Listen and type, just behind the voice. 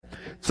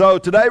So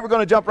today we're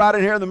going to jump right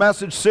in here in the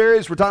message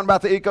series. We're talking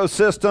about the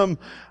ecosystem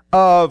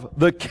of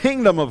the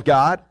kingdom of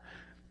God.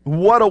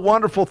 What a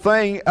wonderful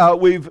thing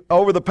we've,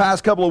 over the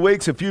past couple of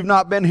weeks, if you've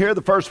not been here,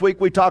 the first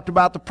week we talked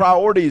about the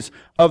priorities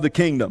of the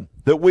kingdom.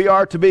 That we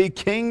are to be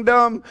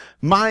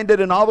kingdom-minded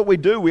in all that we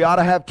do. We ought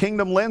to have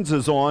kingdom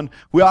lenses on.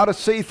 We ought to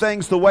see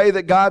things the way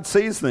that God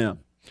sees them.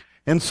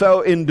 And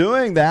so in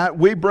doing that,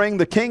 we bring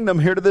the kingdom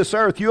here to this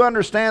earth. You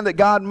understand that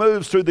God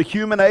moves through the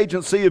human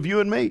agency of you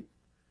and me.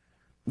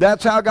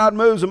 That's how God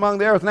moves among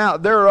the earth. Now,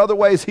 there are other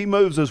ways He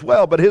moves as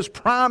well, but His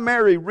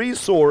primary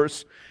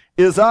resource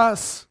is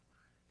us,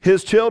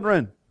 His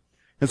children.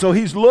 And so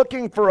He's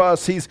looking for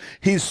us. He's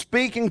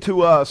speaking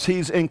to us.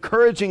 He's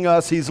encouraging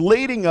us. He's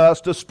leading us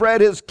to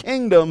spread His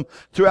kingdom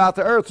throughout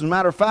the earth. As a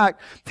matter of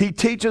fact, He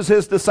teaches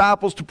His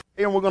disciples to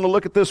pray, and we're going to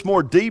look at this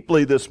more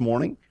deeply this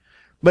morning.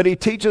 But He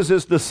teaches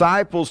His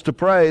disciples to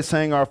pray,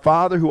 saying, Our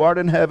Father who art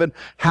in heaven,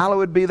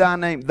 hallowed be Thy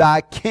name.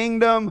 Thy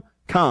kingdom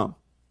come.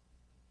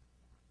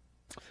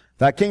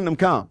 Thy kingdom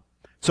come.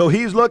 So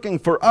He's looking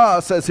for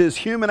us as His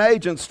human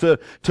agents to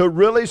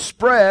really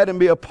spread and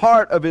be a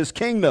part of His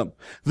kingdom.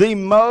 The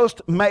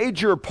most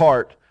major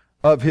part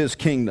of His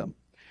kingdom.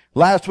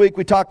 Last week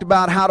we talked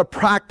about how to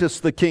practice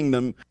the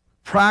kingdom.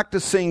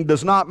 Practicing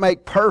does not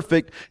make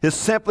perfect. It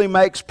simply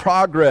makes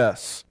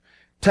progress.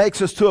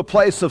 Takes us to a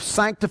place of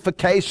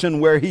sanctification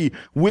where He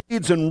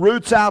weeds and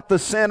roots out the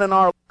sin in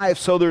our life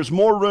so there's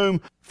more room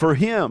for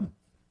Him.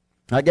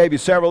 I gave you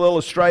several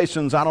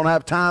illustrations. I don't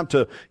have time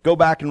to go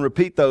back and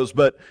repeat those,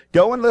 but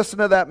go and listen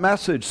to that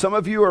message. Some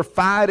of you are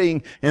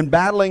fighting and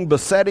battling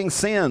besetting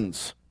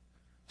sins.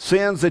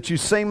 Sins that you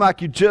seem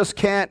like you just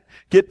can't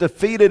get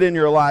defeated in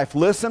your life.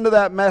 Listen to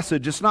that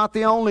message. It's not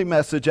the only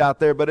message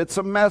out there, but it's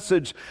a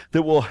message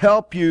that will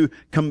help you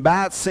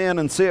combat sin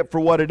and see it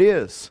for what it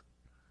is.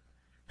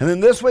 And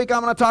then this week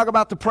I'm going to talk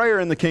about the prayer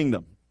in the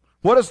kingdom.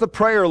 What does the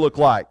prayer look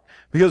like?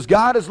 Because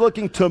God is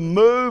looking to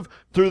move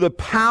through the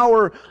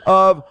power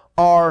of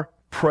our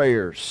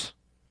prayers.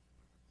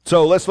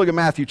 So let's look at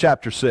Matthew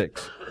chapter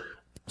 6.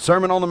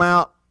 Sermon on the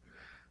Mount,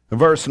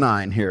 verse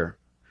 9 here.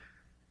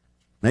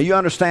 Now you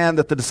understand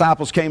that the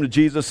disciples came to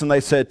Jesus and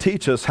they said,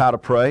 Teach us how to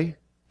pray.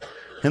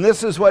 And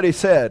this is what He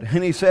said.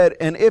 And He said,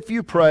 and if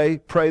you pray,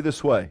 pray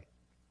this way.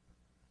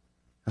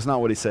 That's not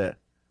what He said.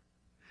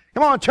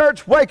 Come on,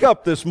 church, wake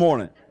up this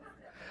morning.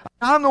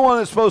 I'm the one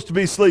that's supposed to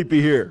be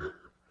sleepy here.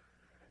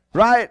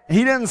 Right?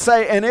 He didn't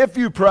say, and if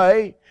you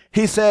pray.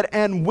 He said,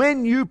 and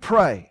when you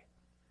pray.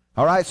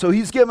 All right, so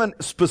He's given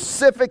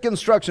specific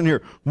instruction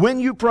here. When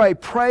you pray,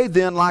 pray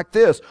then like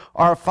this.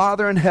 Our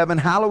Father in heaven,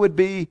 hallowed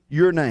be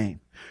your name.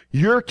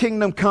 Your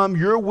kingdom come,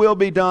 your will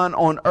be done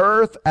on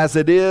earth as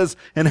it is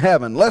in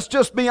heaven. Let's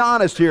just be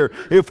honest here.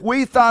 If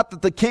we thought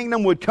that the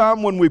kingdom would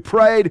come when we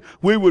prayed,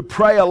 we would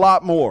pray a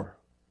lot more.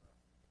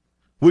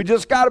 We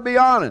just got to be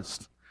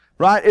honest,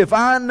 right? If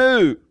I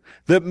knew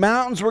that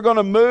mountains were going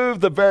to move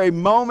the very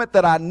moment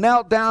that I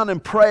knelt down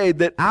and prayed,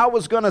 that I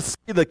was going to see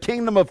the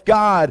kingdom of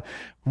God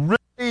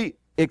really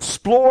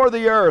explore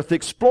the earth,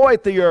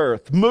 exploit the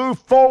earth, move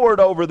forward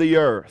over the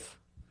earth,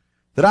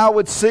 that I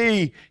would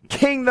see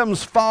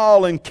kingdoms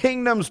fall and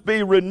kingdoms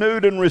be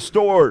renewed and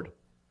restored.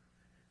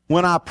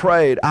 When I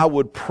prayed, I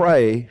would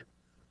pray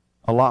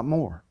a lot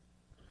more.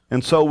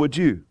 And so would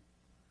you.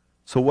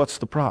 So what's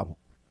the problem?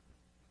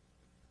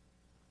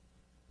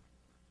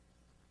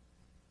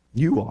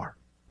 You are.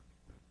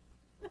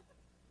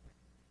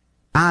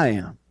 I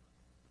am.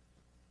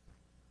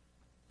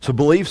 It's a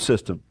belief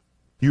system.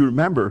 You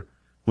remember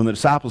when the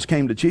disciples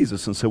came to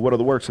Jesus and said, what are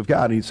the works of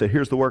God? And He said,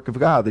 here's the work of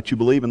God, that you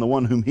believe in the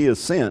one whom He has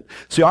sent.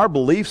 See, our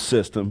belief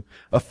system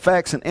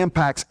affects and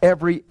impacts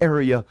every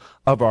area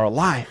of our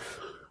life.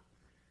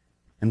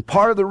 And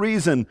part of the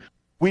reason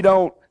we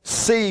don't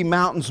see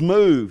mountains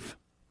move,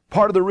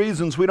 part of the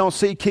reasons we don't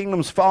see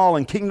kingdoms fall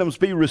and kingdoms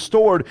be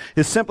restored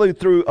is simply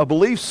through a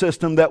belief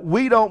system that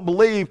we don't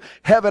believe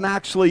heaven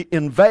actually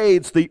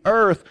invades the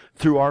earth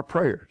through our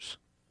prayers.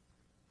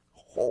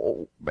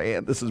 Oh,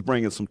 man, this is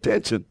bringing some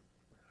tension.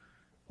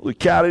 Holy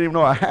cow, I didn't even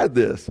know I had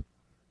this.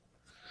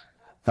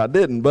 I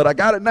didn't, but I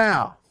got it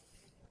now.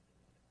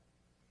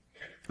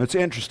 It's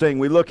interesting.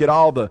 We look at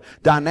all the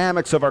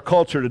dynamics of our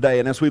culture today,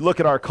 and as we look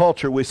at our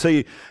culture, we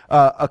see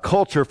a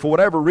culture, for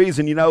whatever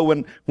reason, you know,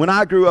 when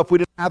I grew up, we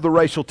didn't have the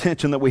racial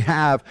tension that we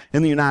have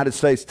in the United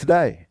States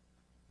today.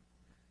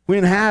 We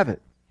didn't have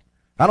it.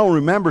 I don't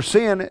remember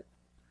seeing it.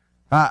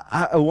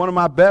 One of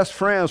my best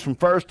friends from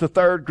first to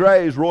third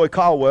grade is Roy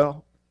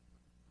Caldwell.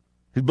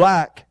 He's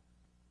black.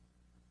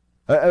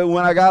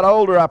 When I got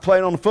older, I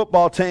played on the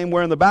football team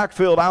where in the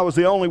backfield I was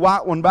the only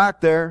white one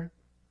back there.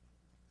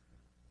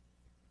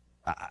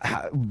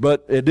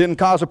 But it didn't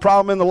cause a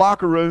problem in the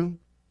locker room.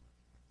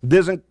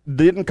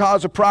 Didn't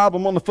cause a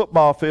problem on the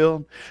football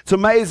field. It's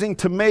amazing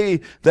to me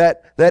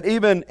that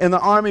even in the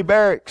Army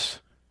barracks,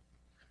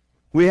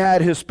 we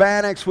had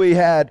Hispanics, we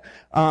had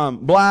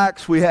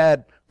blacks, we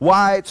had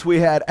whites, we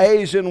had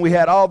Asian, we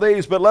had all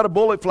these, but let a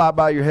bullet fly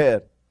by your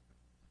head.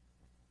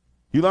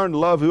 You learn to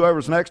love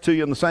whoever's next to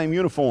you in the same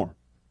uniform.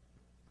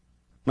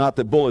 Not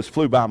that bullets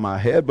flew by my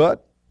head,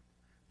 but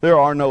There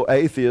are no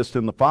atheists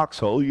in the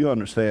foxhole. You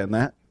understand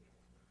that.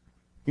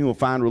 You will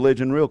find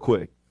religion real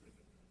quick.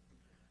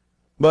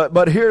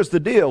 But here's the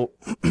deal.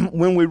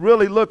 When we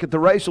really look at the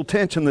racial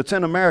tension that's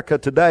in America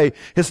today,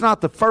 it's not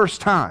the first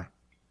time.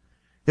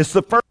 It's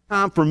the first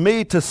time for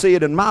me to see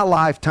it in my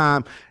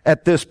lifetime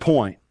at this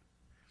point.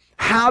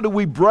 How do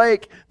we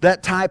break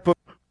that type of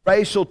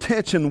racial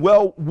tension?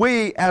 Well,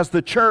 we as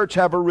the church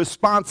have a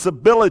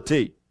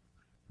responsibility.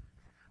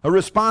 A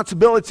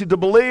responsibility to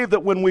believe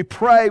that when we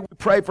pray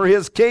for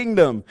His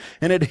kingdom.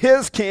 And in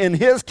His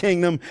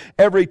kingdom,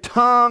 every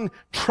tongue,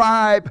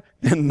 tribe,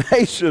 and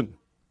nation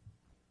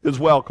is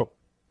welcome.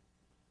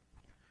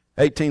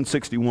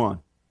 1861.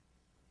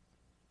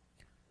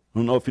 I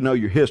don't know if you know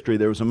your history.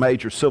 There was a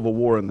major civil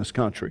war in this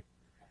country.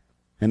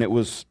 And it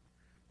was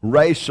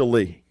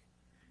racially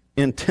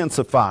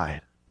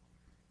intensified.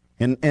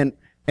 And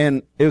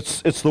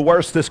it's the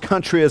worst this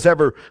country has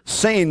ever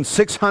seen.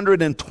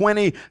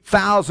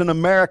 620,000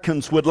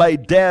 Americans would lay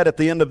dead at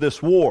the end of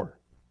this war.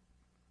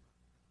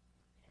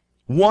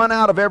 1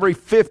 out of every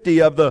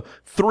 50 of the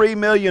 3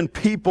 million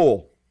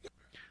people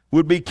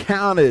would be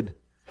counted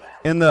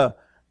in the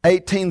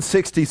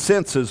 1860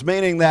 census,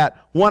 meaning that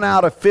 1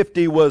 out of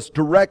 50 was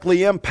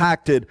directly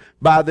impacted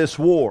by this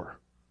war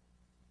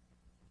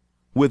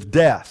with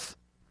death.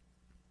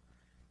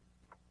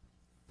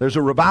 There's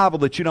a revival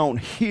that you don't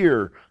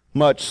hear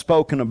much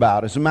spoken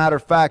about. As a matter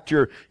of fact,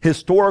 your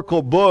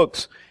historical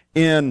books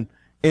in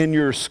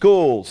your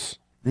schools,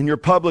 in your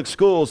public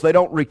schools, they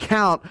don't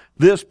recount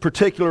this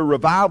particular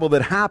revival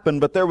that happened,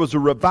 but there was a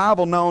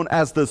revival known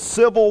as the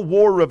Civil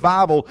War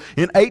Revival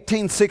in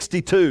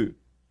 1862.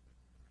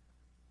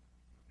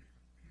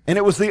 And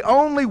it was the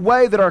only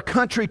way that our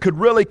country could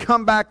really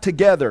come back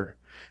together.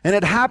 And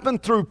it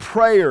happened through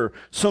prayer.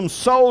 Some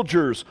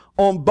soldiers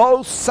on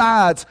both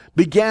sides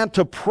began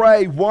to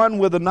pray one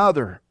with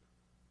another.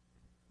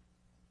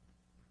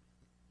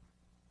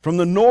 From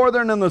the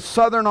northern and the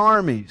southern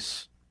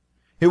armies,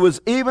 it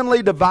was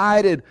evenly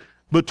divided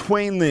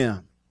between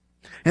them.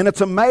 And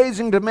it's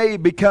amazing to me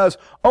because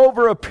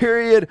over a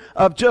period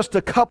of just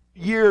a couple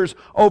years,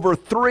 over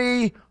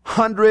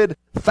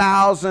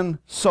 300,000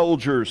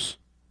 soldiers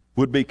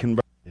would be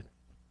converted.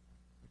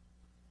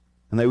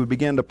 And they would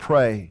begin to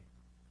pray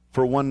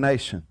for one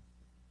nation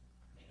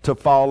to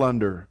fall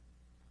under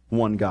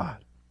one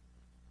God.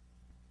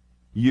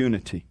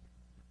 Unity.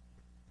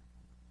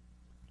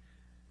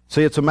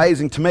 See, it's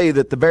amazing to me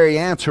that the very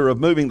answer of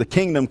moving the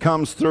kingdom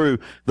comes through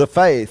the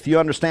faith. You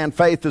understand,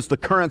 faith is the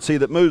currency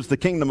that moves the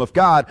kingdom of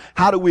God.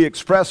 How do we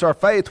express our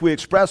faith? We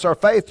express our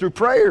faith through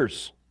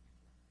prayers.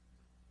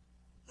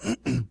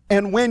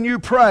 And when you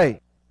pray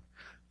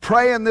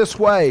in this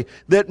way,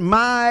 that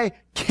my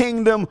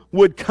kingdom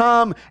would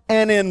come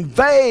and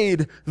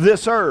invade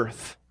this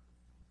earth.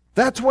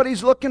 That's what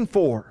He's looking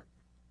for.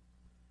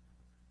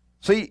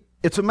 See,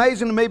 it's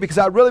amazing to me because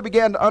I really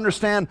began to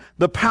understand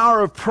the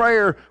power of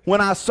prayer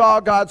when I saw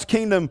God's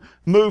kingdom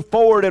move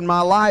forward in my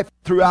life.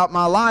 Throughout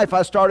my life,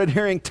 I started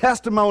hearing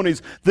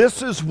testimonies.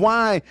 This is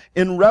why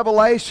in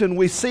Revelation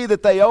we see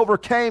that they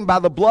overcame by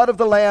the blood of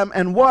the Lamb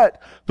and what?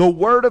 The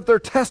word of their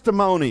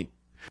testimony.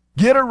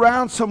 Get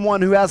around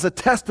someone who has a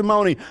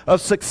testimony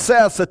of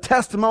success, a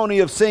testimony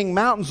of seeing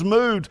mountains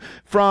moved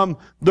from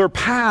their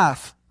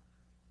path,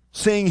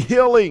 seeing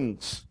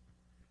healings.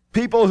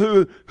 People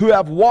who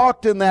have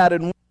walked in that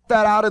and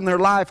that out in their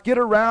life. Get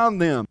around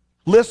them.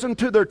 Listen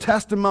to their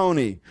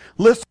testimony.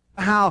 Listen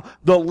to how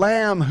the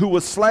Lamb who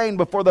was slain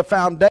before the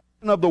foundation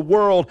of the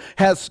world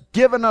has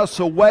given us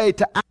a way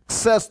to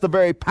access the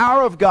very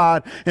power of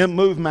God and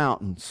move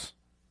mountains.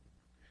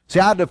 See,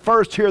 I had to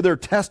first hear their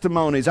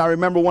testimonies. I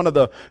remember one of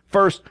the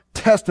first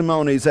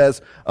testimonies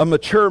as a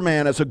mature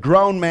man, as a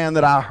grown man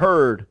that I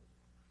heard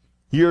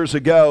years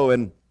ago,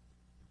 and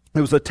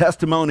it was a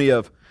testimony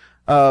of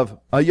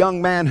a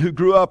young man who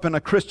grew up in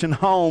a Christian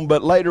home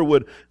but later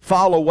would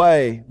fall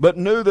away, but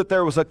knew that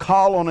there was a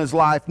call on his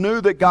life, knew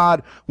that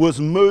God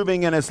was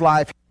moving in his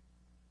life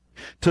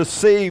to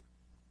see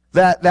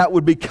that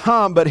would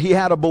become, but he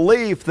had a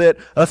belief that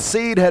a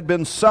seed had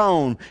been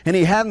sown and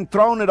he hadn't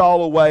thrown it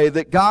all away,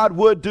 that God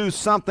would do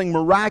something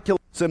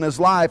miraculous in his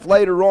life.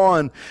 Later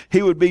on,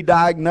 he would be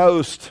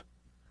diagnosed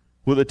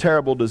with a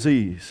terrible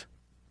disease.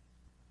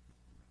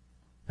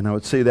 And I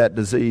would see that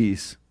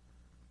disease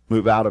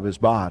move out of his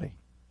body,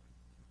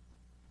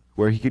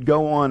 where he could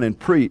go on and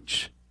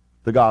preach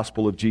the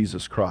gospel of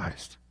Jesus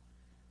Christ.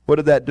 What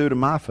did that do to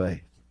my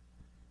faith?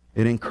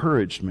 It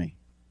encouraged me.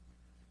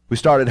 We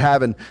started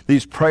having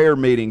these prayer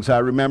meetings. I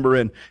remember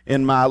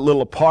in my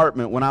little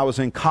apartment when I was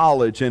in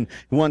college, and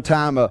one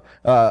time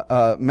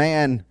a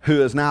man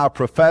who is now a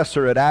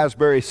professor at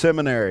Asbury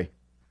Seminary,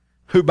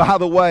 who, by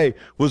the way,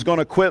 was going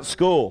to quit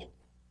school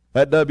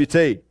at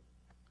WT.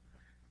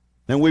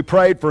 And we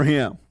prayed for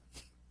him.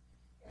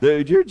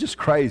 Dude, you're just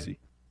crazy.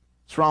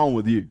 What's wrong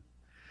with you?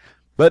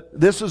 But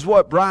this is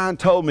what Brian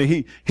told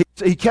me.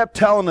 He kept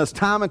telling us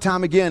time and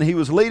time again. He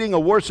was leading a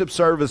worship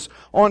service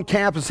on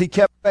campus. He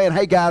kept saying,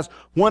 hey guys,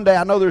 one day,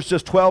 I know there's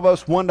just 12 of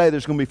us. One day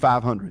there's going to be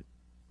 500.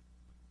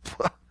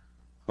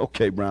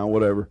 Okay, Brian,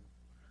 whatever.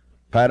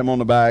 pat him on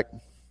the back,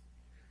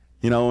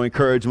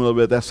 encourage him a little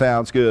bit. That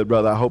sounds good,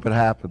 brother. I hope it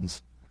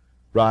happens,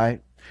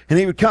 right? And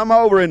he would come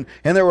over, and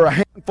there were a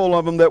handful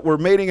of them that were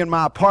meeting in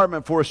my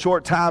apartment for a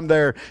short time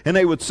there, and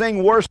they would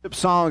sing worship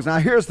songs. Now,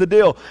 here's the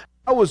deal.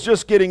 I was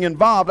just getting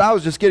involved. I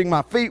was just getting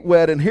my feet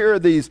wet, and here are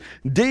these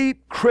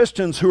deep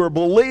Christians who are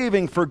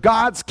believing for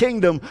God's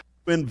kingdom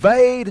to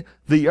invade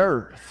the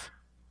earth.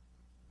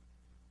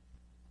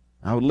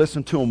 I would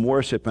listen to them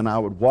worship, and I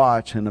would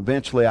watch, and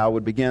eventually I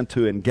would begin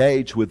to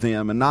engage with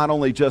them, and not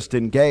only just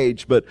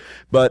engage, but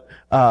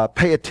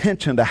pay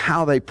attention to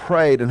how they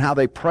prayed, and how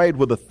they prayed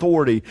with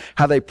authority,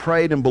 how they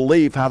prayed in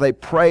belief, how they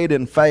prayed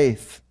in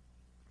faith.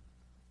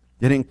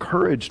 It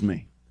encouraged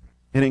me.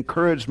 It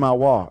encouraged my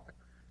walk.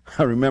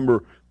 I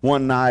remember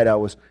one night I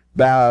was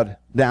bowed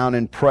down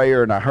in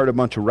prayer, and I heard a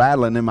bunch of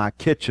rattling in my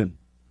kitchen.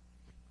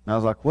 And I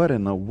was like, what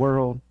in the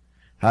world?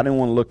 I didn't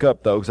want to look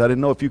up, though, because I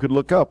didn't know if you could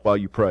look up while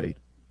you prayed.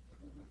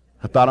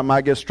 I thought I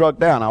might get struck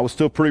down. I was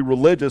still pretty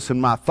religious in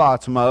my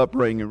thoughts and my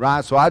upbringing,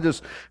 right? So I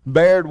just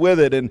bared with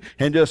it and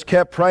just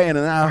kept praying. And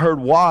then I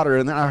heard water,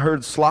 and then I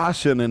heard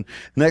sloshing. And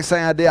next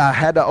thing I did, I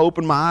had to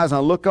open my eyes, and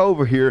I look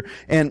over here,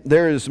 and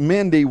there is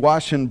Mindy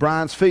washing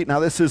Brian's feet. Now,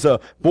 this is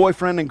a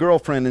boyfriend and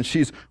girlfriend, and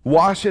she's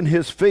washing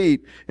his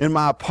feet in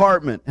my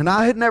apartment. And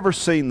I had never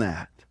seen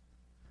that.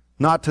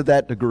 Not to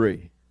that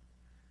degree.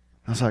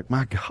 I was like,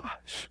 my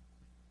gosh,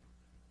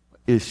 what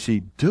is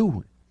she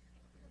doing?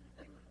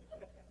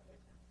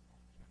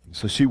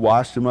 So she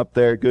washed him up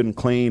there good and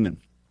clean, and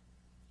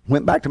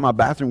went back to my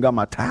bathroom, got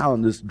my towel,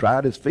 and just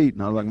dried his feet.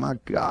 And I was like, my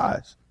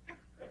gosh.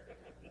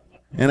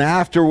 And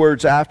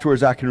afterwards,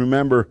 I can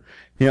remember,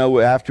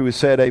 after we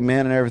said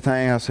amen and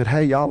everything, I said,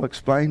 hey, y'all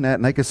explain that.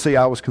 And they could see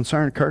I was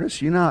concerned.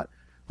 Curtis, you not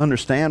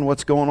understand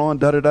what's going on,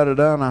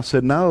 da-da-da-da-da. And I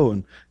said, no.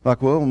 And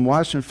like, well, I'm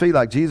washing feet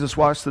like Jesus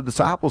washed the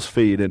disciples'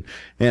 feet,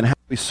 and how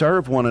we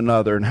serve one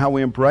another, and how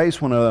we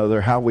embrace one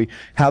another,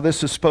 how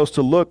this is supposed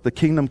to look, the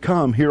kingdom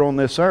come here on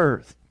this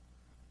earth.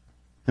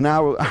 And I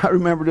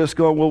remember just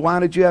going, well, why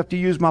did you have to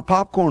use my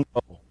popcorn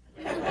bowl?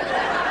 A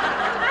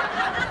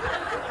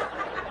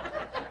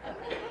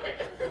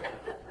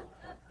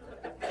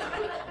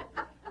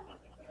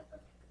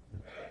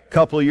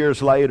couple of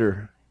years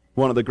later,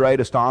 one of the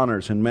greatest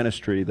honors in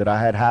ministry that I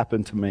had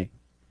happen to me,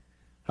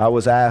 I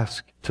was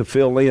asked to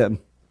fill in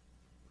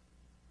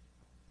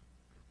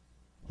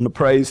on the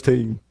praise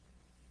team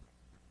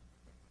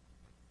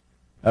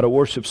at a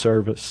worship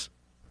service.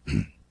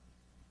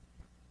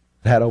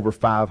 Had over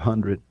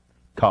 500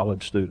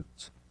 college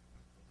students.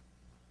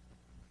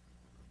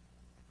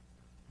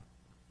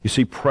 You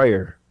see,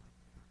 prayer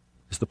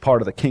is the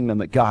part of the kingdom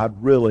that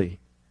God really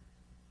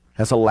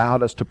has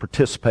allowed us to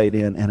participate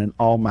in an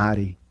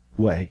almighty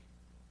way.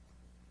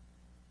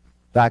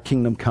 Thy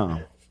kingdom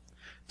come.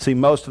 See,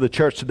 most of the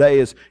church today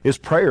is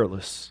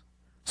prayerless.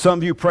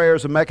 Some view prayer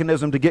as a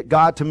mechanism to get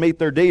God to meet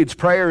their needs.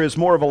 Prayer is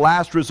more of a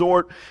last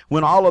resort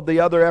when all of the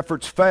other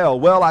efforts fail.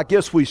 Well, I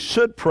guess we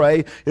should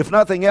pray. If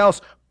nothing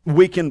else,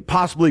 we can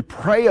possibly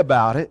pray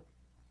about it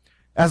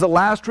as a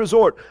last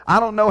resort. I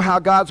don't know how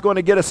God's going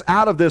to get us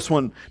out of this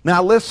one.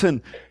 Now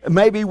listen,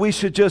 maybe we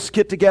should just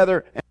get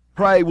together and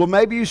pray. Well,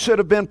 maybe you should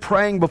have been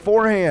praying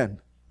beforehand.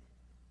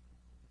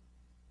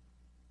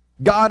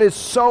 God is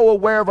so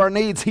aware of our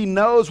needs. He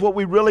knows what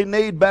we really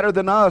need better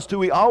than us. Do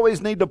we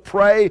always need to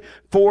pray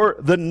for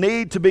the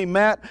need to be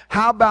met?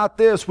 How about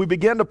this? We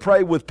begin to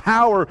pray with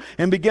power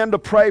and begin to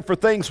pray for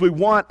things we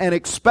want and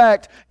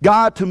expect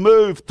God to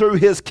move through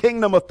His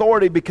kingdom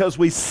authority, because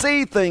we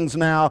see things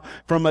now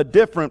from a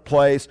different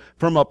place,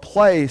 from a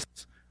place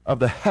of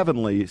the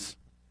heavenlies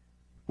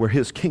where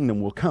His kingdom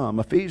will come.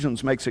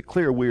 Ephesians makes it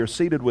clear we are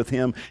seated with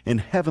Him in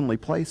heavenly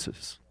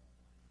places.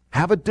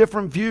 Have a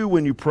different view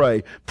when you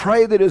pray.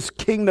 Pray that His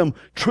kingdom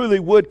truly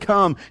would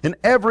come in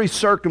every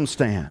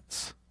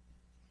circumstance.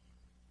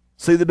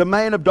 See, the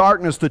domain of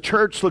darkness, the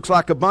church looks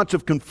like a bunch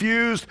of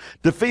confused,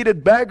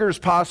 defeated beggars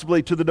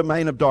possibly to the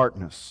domain of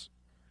darkness.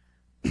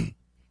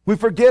 We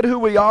forget who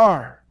we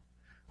are.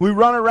 We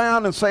run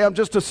around and say, I'm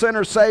just a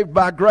sinner saved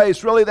by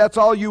grace. Really, that's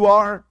all you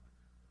are?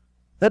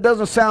 That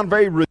doesn't sound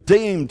very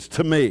redeemed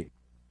to me.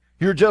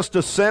 You're just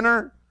a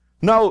sinner?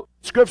 No,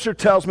 Scripture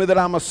tells me that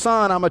I'm a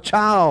son, I'm a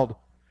child.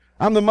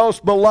 I'm the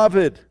most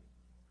beloved.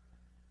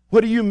 What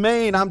do you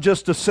mean I'm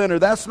just a sinner?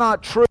 That's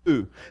not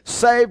true.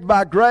 Saved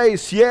by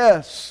grace,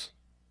 yes.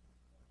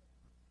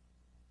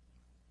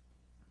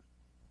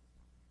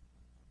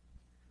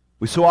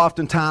 We so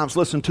oftentimes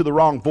listen to the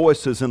wrong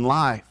voices in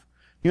life.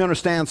 You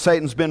understand,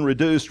 Satan's been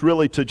reduced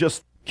really to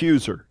just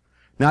accuser.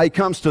 Now he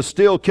comes to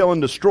steal, kill,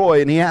 and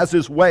destroy, and he has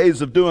his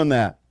ways of doing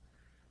that.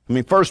 I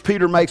mean, 1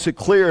 Peter makes it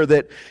clear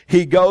that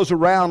he goes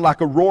around like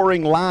a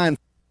roaring lion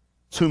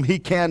whom he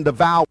can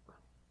devour.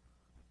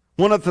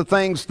 One of the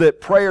things that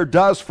prayer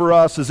does for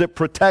us is it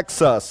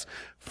protects us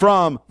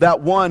from that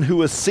one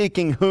who is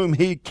seeking whom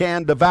he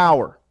can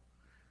devour.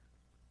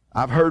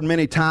 I've heard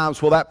many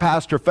times, well, that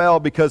pastor fell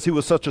because he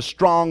was such a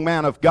strong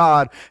man of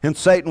God and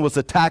Satan was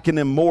attacking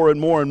him more and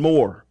more and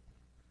more.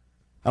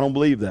 I don't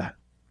believe that.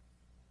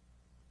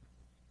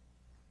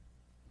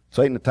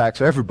 Satan attacks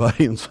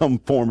everybody in some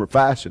form or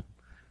fashion.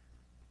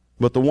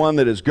 but the one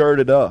that is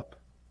girded up,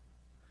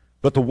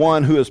 but the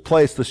one who has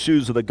placed the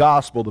shoes of the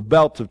gospel, the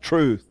belt of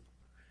truth,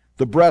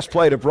 the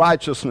breastplate of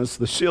righteousness,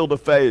 the shield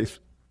of faith,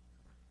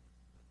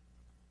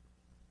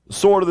 the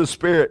sword of the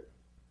Spirit,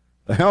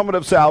 the helmet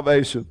of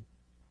salvation,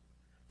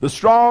 the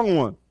strong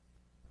one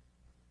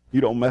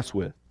you don't mess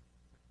with.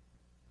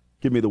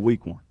 Give me the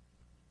weak one.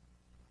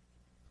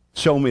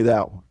 Show me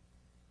that one.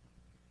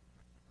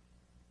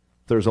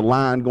 There's a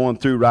line going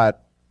through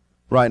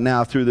right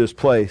now through this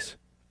place.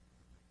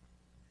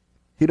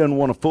 He doesn't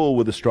want to fool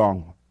with the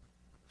strong one.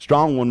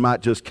 Strong one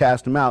might just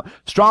cast him out.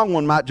 Strong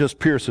one might just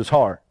pierce his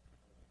heart.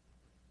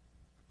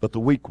 But the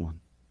weak one.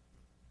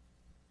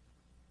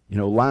 You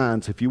know,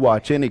 lions, if you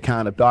watch any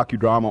kind of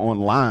docudrama on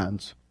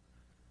lions,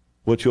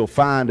 what you'll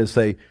find is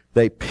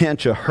they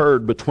pinch a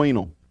herd between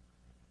them.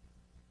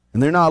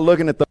 And they're not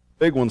looking at the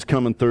big ones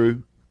coming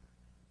through.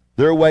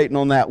 They're waiting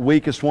on that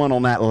weakest one,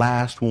 on that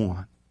last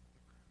one.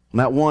 On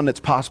that one that's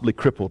possibly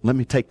crippled. Let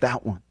me take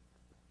that one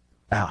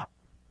out.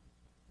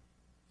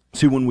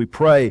 See, when we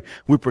pray,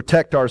 we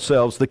protect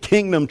ourselves. The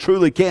kingdom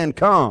truly can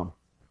come.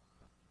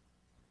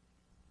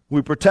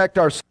 We protect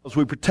ourselves.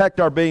 We protect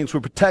our beings. We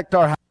protect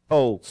our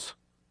households.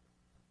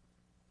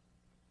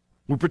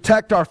 We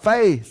protect our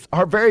faith,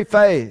 our very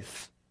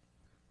faith.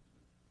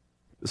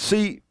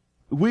 See,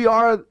 we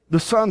are the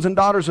sons and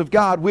daughters of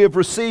God. We have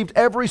received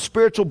every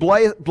spiritual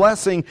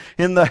blessing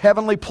in the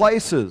heavenly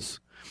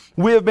places.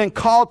 We have been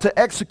called to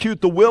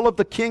execute the will of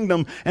the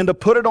kingdom and to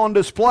put it on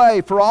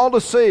display for all to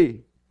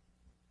see.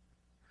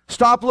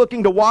 Stop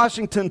looking to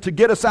Washington to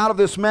get us out of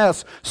this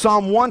mess.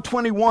 Psalm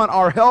 121,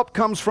 our help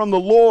comes from the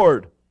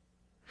Lord.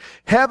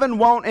 Heaven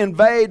won't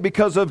invade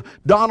because of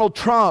Donald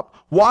Trump.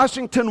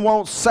 Washington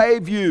won't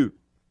save you.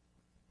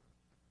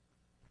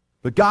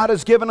 But God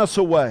has given us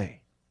a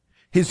way.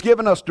 He's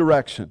given us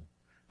direction.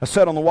 I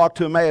said on the walk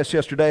to Emmaus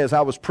yesterday as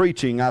I was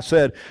preaching, I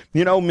said,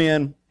 you know,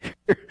 men,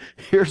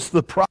 here's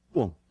the problem.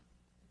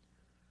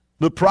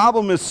 The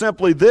problem is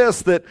simply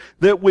this, that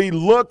we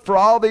look for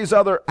all these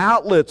other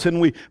outlets and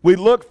we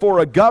look for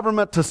a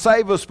government to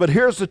save us. But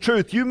here's the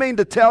truth. You mean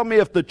to tell me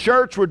if the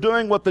church were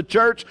doing what the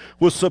church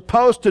was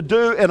supposed to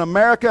do in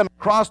America and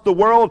across the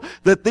world,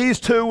 that these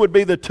two would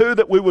be the two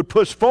that we would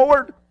push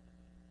forward?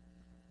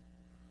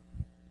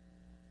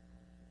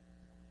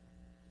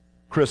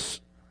 Chris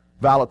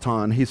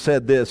Valaton, he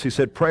said this. He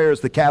said, prayer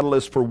is the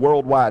catalyst for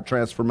worldwide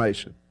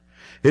transformation.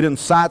 It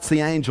incites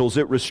the angels.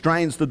 It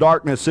restrains the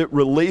darkness. It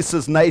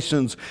releases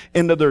nations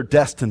into their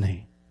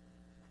destiny.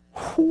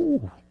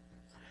 Whew.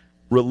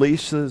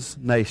 Releases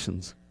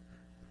nations.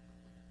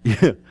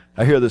 Yeah,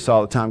 I hear this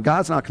all the time.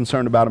 God's not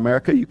concerned about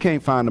America. You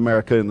can't find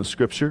America in the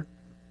Scripture.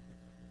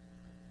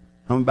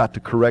 I'm about to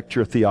correct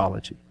your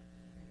theology.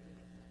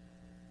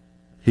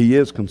 He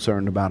is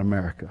concerned about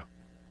America.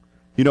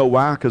 You know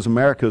why? Because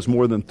America is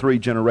more than 3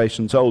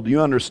 generations old. Do you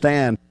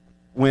understand?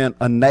 When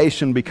a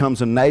nation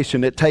becomes a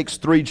nation, it takes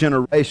 3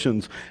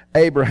 generations.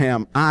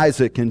 Abraham,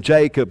 Isaac, and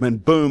Jacob,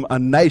 and boom, a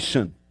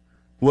nation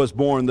was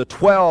born. The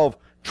 12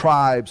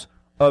 tribes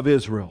of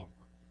Israel.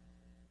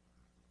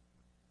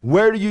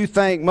 Where do you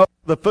think most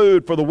of the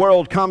food for the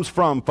world comes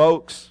from,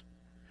 folks?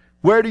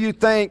 Where do you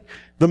think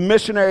the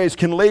missionaries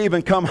can leave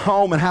and come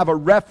home and have a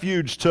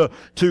refuge to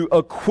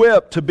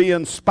equip, to be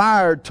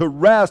inspired, to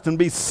rest, and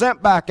be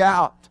sent back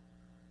out?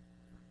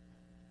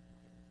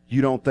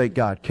 You don't think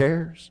God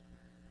cares?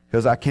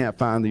 Because I can't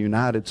find the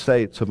United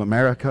States of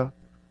America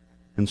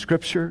in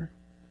Scripture.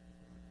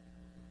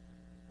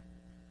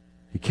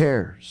 He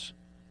cares.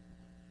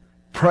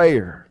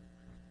 Prayer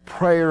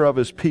of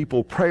His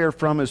people, prayer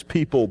from His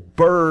people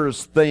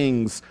births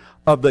things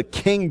of the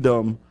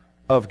kingdom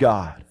of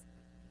God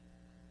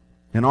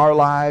in our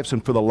lives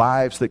and for the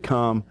lives that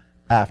come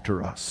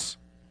after us.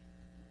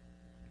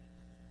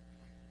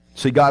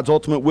 See, God's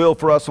ultimate will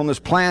for us on this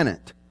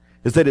planet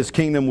is that His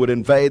kingdom would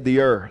invade the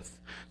earth.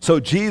 So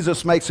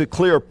Jesus makes it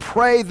clear,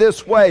 pray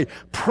this way,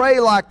 pray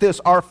like this.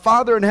 Our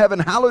Father in heaven,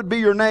 hallowed be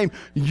your name.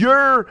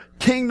 Your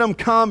kingdom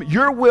come,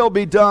 your will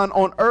be done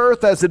on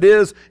earth as it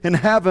is in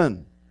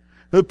heaven.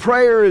 The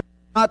prayer is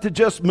not to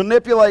just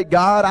manipulate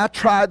God. I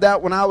tried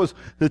that when I was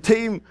the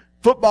team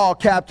football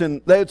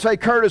captain. They would say,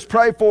 Curtis,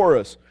 pray for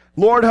us.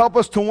 Lord, help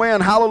us to win.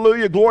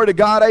 Hallelujah, glory to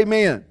God,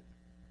 amen.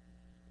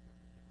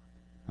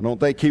 I don't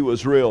think he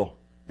was real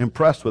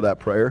impressed with that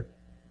prayer.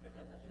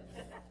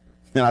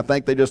 And I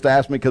think they just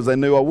asked me because they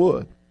knew I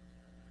would.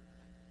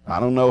 I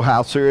don't know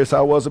how serious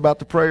I was about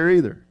the prayer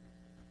either.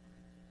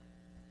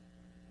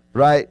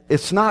 Right?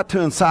 It's not to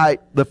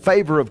incite the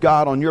favor of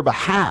God on your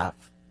behalf.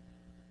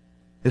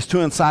 It's to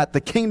incite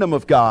the kingdom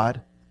of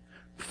God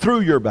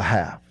through your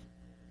behalf.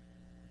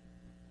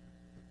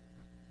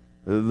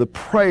 The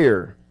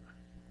prayer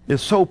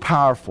is so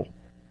powerful.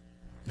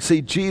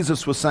 See,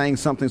 Jesus was saying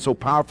something so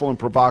powerful and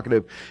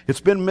provocative.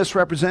 It's been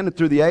misrepresented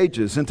through the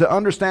ages. And to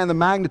understand the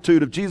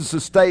magnitude of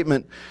Jesus'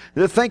 statement,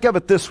 think of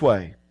it this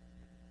way.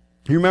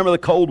 You remember the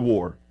Cold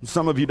War?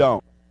 Some of you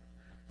don't.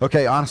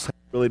 Okay, honestly,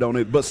 I really don't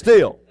either. But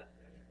still,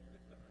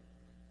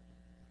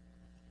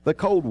 the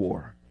Cold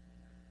War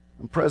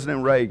and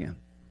President Reagan.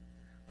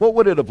 What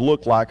would it have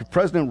looked like if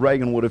President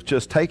Reagan would have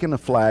just taken a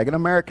flag, an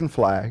American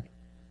flag,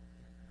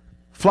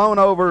 flown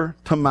over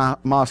to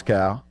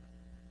Moscow,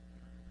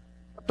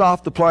 stepped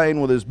off the plane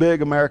with his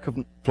big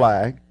American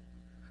flag,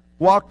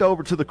 walked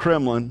over to the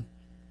Kremlin,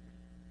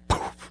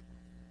 poof,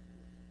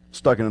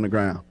 stuck it in the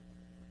ground,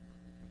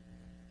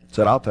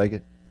 said, "I'll take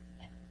it."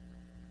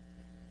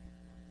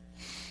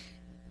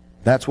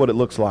 That's what it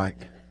looks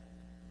like.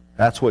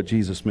 That's what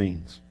Jesus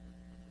means.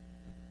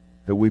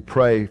 That we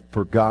pray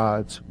for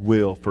God's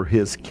will, for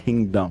His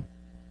kingdom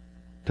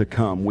to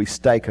come. We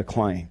stake a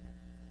claim.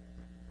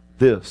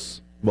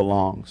 This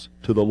belongs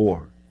to the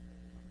Lord.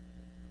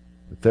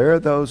 But there are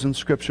those in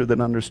Scripture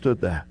that understood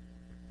that.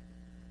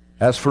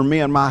 As for me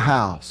and my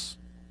house,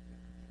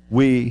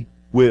 we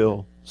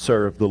will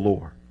serve the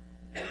Lord.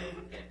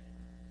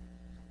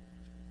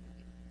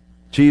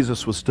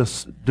 Jesus was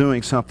just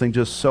doing something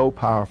just so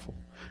powerful,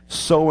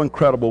 so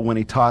incredible when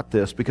He taught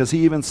this, because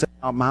He even said,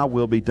 "Not my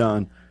will be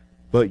done,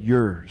 but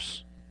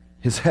yours."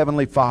 His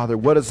heavenly Father,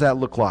 what does that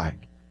look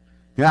like?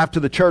 After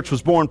the church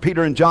was born,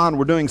 Peter and John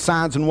were doing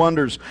signs and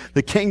wonders.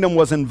 The kingdom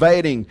was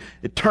invading.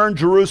 It turned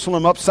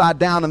Jerusalem upside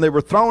down, and they were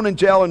thrown in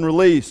jail and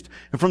released.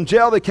 And from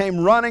jail they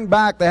came running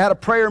back. They had a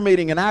prayer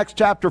meeting. In Acts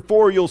chapter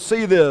 4, you'll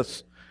see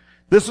this.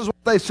 This is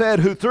what they said: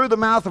 "Who through the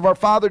mouth of our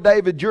father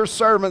David, your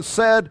servant,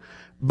 said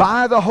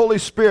by the Holy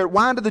Spirit,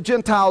 why did the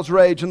Gentiles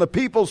rage and the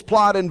peoples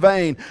plot in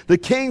vain? The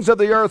kings of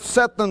the earth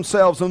set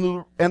themselves,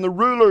 and the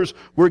rulers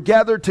were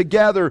gathered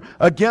together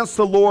against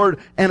the Lord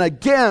and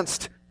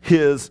against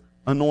His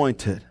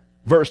anointed."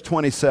 Verse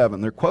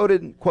 27. They're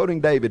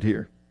quoting David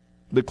here,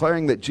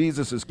 declaring that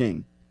Jesus is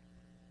king.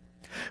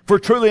 "For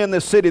truly in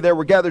this city there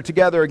were gathered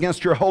together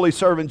against your holy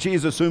servant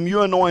Jesus, whom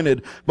you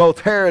anointed, both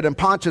Herod and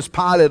Pontius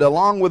Pilate,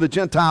 along with the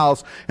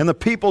Gentiles and the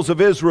peoples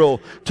of Israel,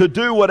 to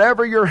do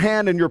whatever your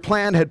hand and your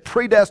plan had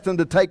predestined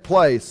to take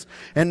place.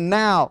 And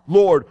now,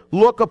 Lord,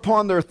 look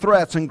upon their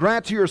threats and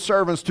grant to your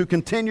servants to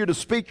continue to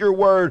speak your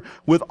word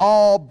with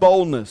all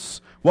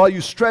boldness, while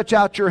you stretch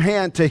out your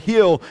hand to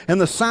heal,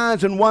 and the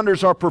signs and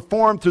wonders are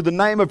performed through the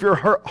name of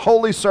your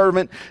holy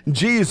servant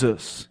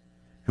Jesus."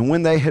 And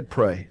when they had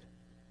prayed.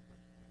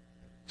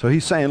 So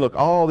He's saying, look,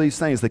 all these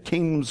things, the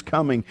kingdom's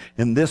coming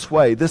in this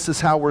way. This is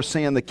how we're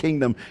seeing the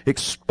kingdom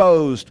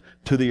exposed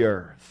to the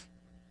earth.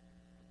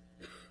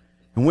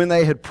 And when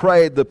they had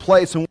prayed, the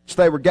place in which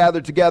they were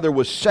gathered together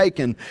was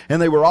shaken,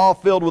 and they were all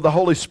filled with the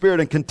Holy Spirit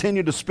and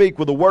continued to speak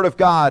with the word of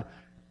God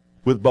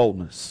with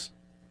boldness.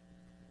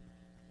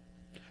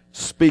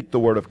 Speak the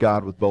word of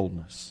God with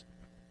boldness.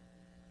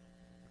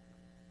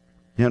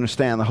 You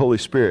understand, the Holy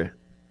Spirit.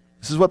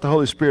 This is what the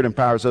Holy Spirit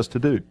empowers us to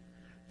do,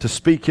 to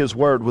speak His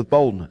word with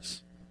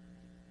boldness.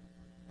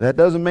 That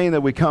doesn't mean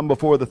that we come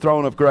before the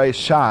throne of grace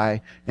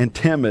shy and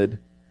timid.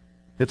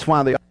 It's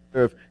why the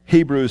author of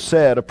Hebrews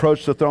said,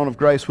 approach the throne of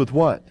grace with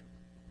what?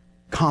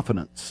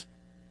 Confidence.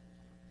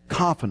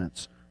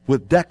 Confidence.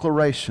 With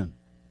declaration.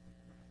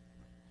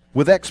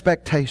 With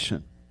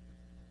expectation.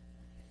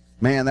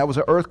 Man, that was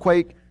an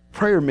earthquake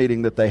prayer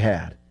meeting that they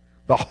had.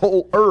 The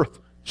whole earth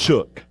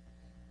shook.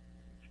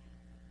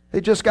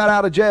 They just got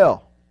out of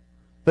jail.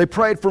 They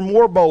prayed for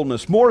more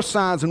boldness, more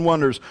signs and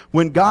wonders.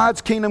 When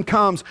God's kingdom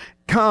comes,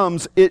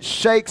 it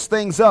shakes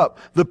things up.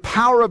 The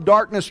power of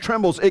darkness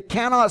trembles. It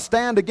cannot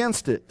stand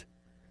against it.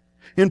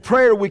 In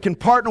prayer, we can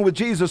partner with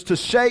Jesus to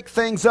shake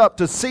things up,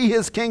 to see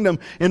His kingdom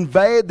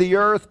invade the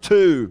earth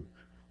too.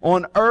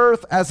 On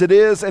earth as it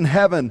is in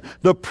heaven.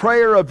 The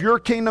prayer of your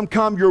kingdom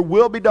come, your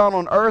will be done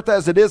on earth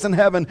as it is in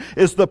heaven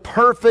is the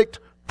perfect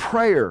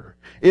prayer.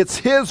 It's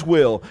His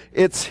will.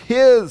 It's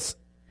His.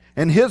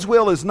 And His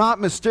will is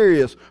not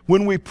mysterious.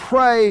 When we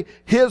pray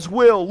His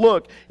will,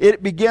 look,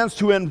 it begins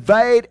to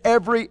invade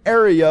every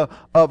area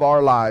of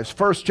our lives.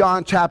 1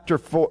 John chapter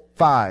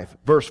 5,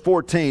 verse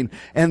 14.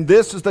 And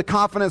this is the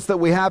confidence that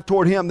we have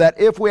toward Him,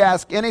 that if we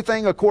ask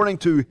anything according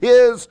to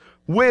His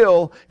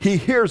will, He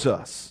hears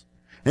us.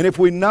 And if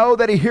we know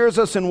that He hears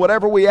us in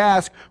whatever we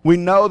ask, we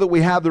know that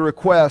we have the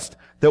request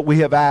that we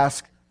have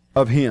asked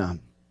of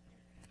Him.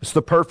 It's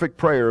the perfect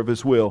prayer of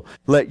His will.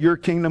 Let your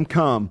kingdom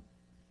come.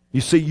 You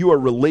see, you are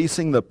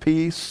releasing the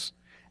peace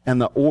and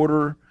the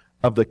order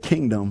of the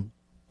kingdom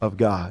of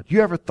God.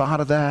 You ever thought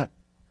of that?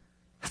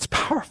 That's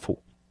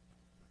powerful.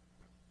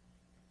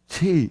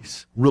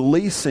 Jeez,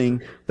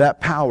 releasing that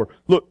power.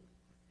 Look,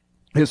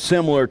 it's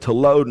similar to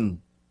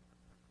loading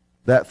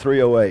that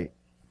 308.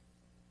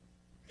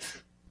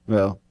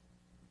 Well,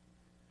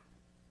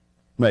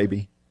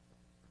 maybe.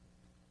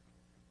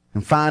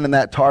 And finding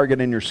that target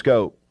in your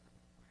scope.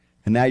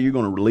 And now you're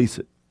going to release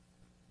it.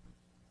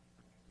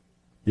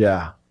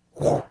 Yeah.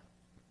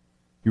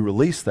 You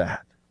release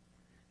that.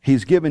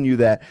 He's given you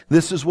that.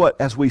 This is what,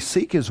 as we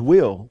seek His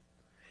will,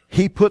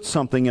 He puts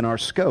something in our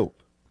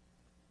scope.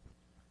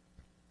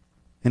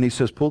 And He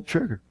says, pull the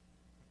trigger.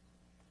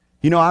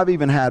 You know, I've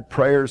even had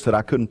prayers that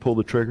I couldn't pull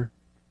the trigger.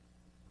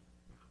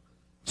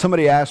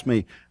 Somebody asked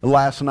me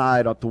last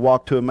night on the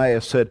walk to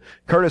Emmaus, said,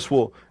 Curtis,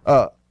 well,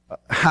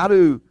 how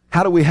do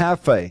we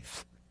have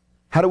faith?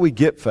 How do we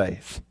get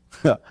faith?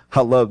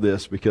 I love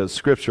this because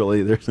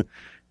scripturally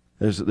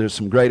There's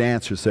some great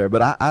answers there.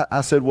 But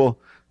I said, well,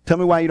 tell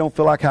me why you don't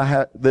feel like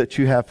that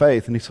you have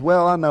faith. And he said,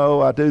 well, I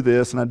know I do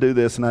this and I do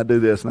this and I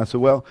do this. And I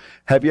said, well,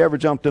 have you ever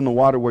jumped in the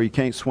water where you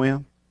can't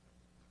swim?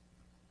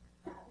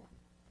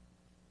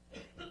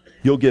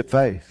 You'll get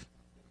faith.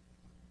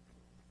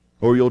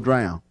 Or you'll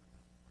drown.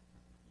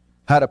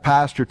 I had a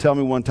pastor tell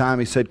me one time,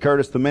 he said,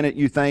 Curtis, the minute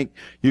you think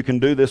you can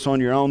do this on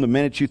your own, the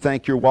minute you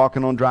think you're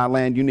walking on dry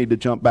land, you need to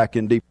jump back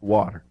in deep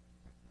water.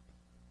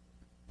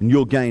 And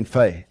you'll gain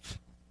faith.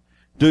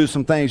 Do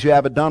some things you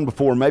haven't done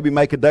before. Maybe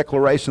make a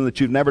declaration that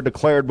you've never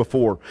declared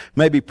before.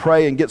 Maybe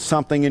pray and get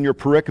something in your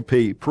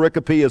pericope.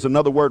 Pericope is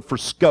another word for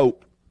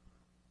scope.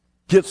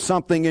 Get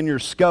something in your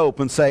scope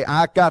and say,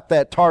 I got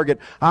that target.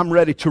 I'm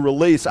ready to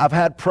release. I've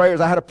had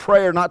prayers. I had a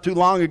prayer not too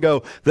long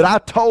ago that I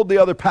told the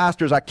other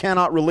pastors, I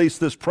cannot release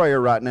this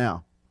prayer right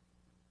now.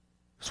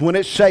 So when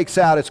it shakes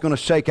out, it's going to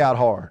shake out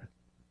hard.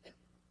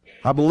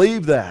 I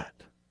believe that.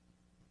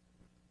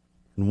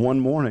 And one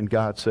morning,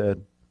 God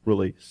said,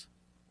 release.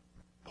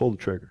 Pull the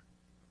trigger.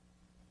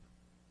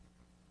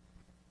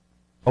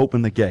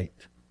 Open the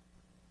gate.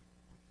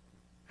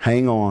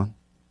 Hang on.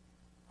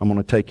 I'm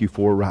going to take you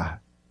for a ride.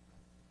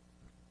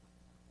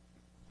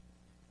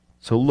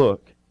 So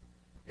look,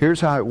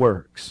 here's how it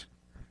works.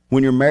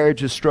 When your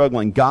marriage is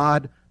struggling,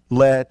 God,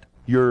 let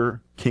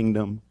your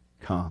kingdom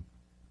come.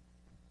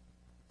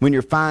 When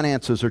your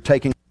finances are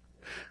taking,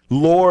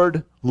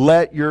 Lord,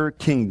 let your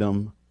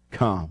kingdom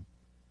come.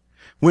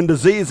 When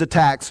disease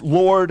attacks,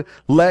 Lord,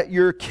 let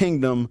your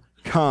kingdom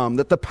come,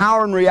 that the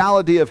power and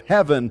reality of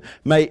heaven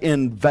may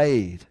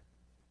invade.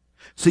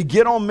 See,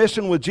 get on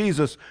mission with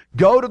Jesus.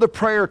 Go to the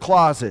prayer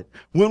closet.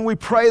 When we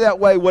pray that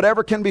way,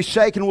 whatever can be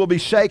shaken will be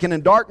shaken,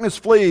 and darkness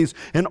flees,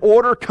 and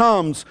order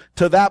comes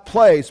to that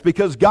place,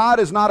 because God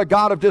is not a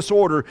God of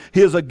disorder.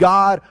 He is a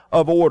God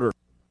of order.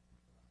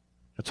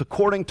 It's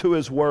according to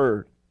His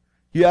Word.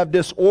 You have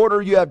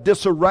disorder, you have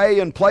disarray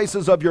in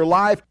places of your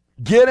life.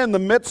 Get in the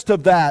midst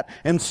of that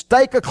and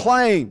stake a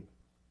claim.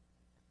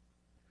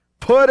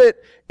 Put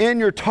it in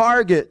your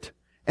target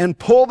and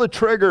pull the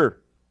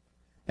trigger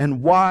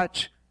and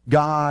watch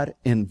God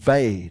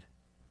invade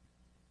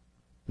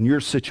in your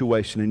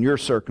situation, in your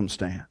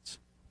circumstance.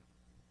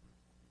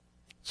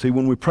 See,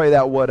 when we pray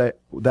that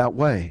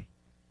way,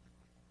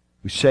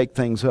 we shake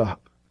things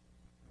up.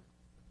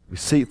 We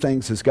see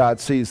things as God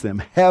sees them.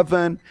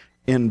 Heaven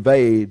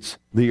invades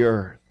the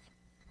earth.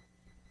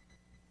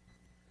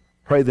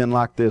 Pray then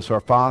like this: Our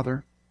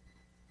Father,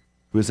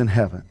 who is in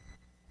heaven,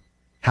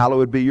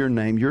 hallowed be your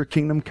name. Your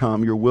kingdom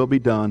come, your will be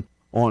done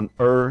on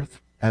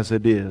earth as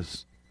it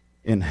is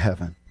in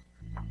heaven.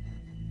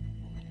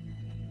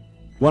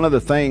 One of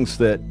the things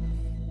that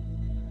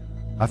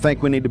I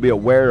think we need to be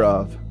aware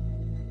of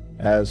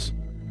as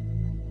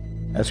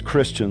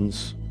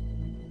Christians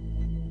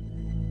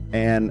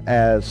and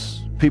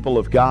as people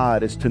of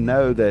God is to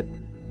know that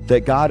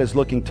God is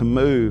looking to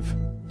move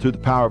through the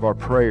power of our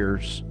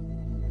prayers.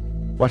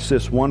 Watch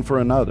this, one for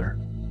another.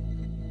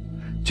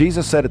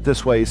 Jesus said it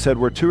this way. He said,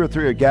 where two or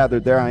three are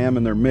gathered, there I am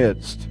in their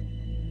midst.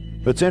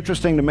 But it's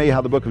interesting to me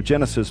how the book of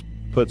Genesis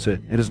puts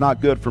it. It is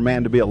not good for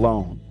man to be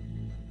alone.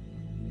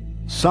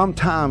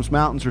 Sometimes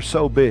mountains are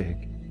so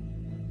big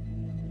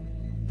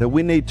that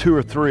we need two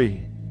or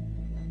three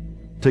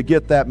to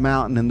get that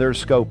mountain in their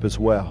scope as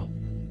well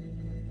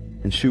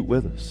and shoot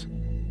with us.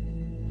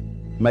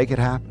 Make it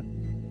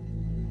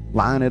happen.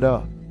 Line it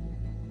up.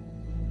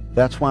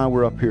 That's why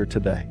we're up here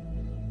today.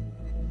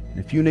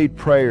 If you need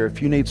prayer,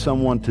 if you need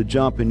someone to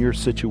jump in your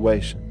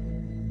situation,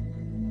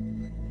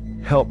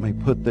 help me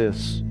put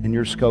this in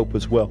your scope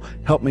as well.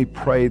 Help me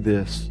pray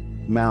this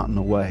mountain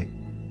away.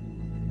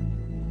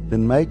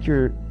 Then make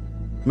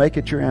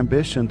it your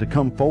ambition to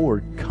come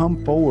forward.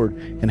 Come forward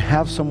and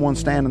have someone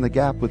stand in the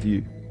gap with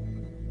you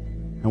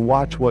and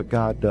watch what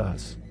God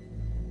does.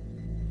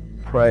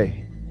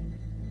 Pray,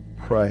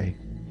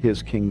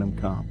 His kingdom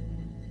come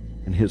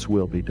and His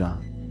will be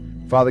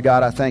done. Father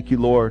God, I thank you,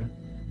 Lord,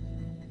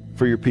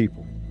 for your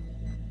people.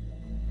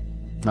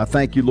 I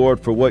thank you,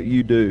 Lord, for what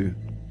you do,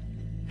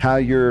 how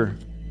your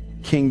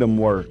kingdom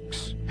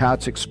works, how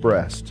it's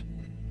expressed.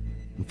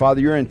 And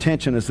Father, your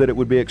intention is that it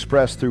would be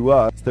expressed through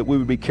us, that we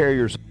would be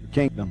carriers of your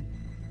kingdom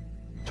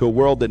to a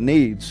world that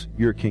needs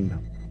your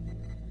kingdom.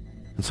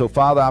 And so,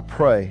 Father, I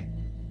pray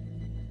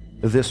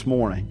this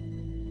morning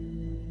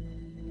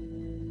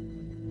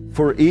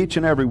for each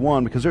and every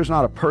one, because there's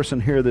not a person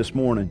here this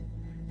morning.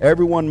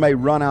 Everyone may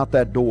run out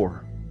that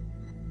door,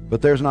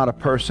 but there's not a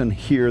person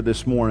here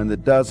this morning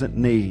that doesn't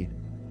need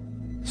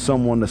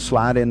someone to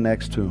slide in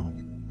next to them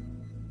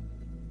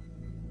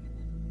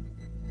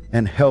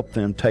and help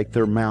them take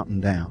their mountain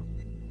down.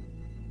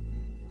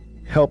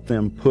 Help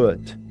them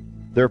put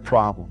their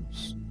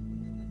problems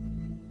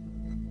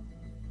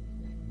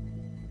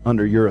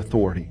under your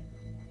authority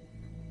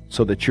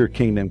so that your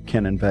kingdom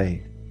can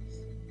invade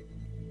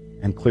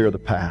and clear the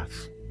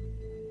path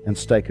and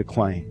stake a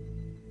claim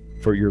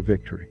for your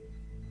victory.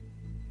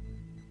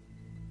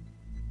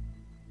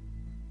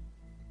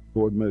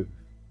 Lord, move.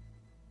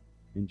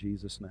 In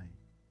Jesus' name,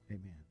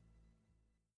 amen.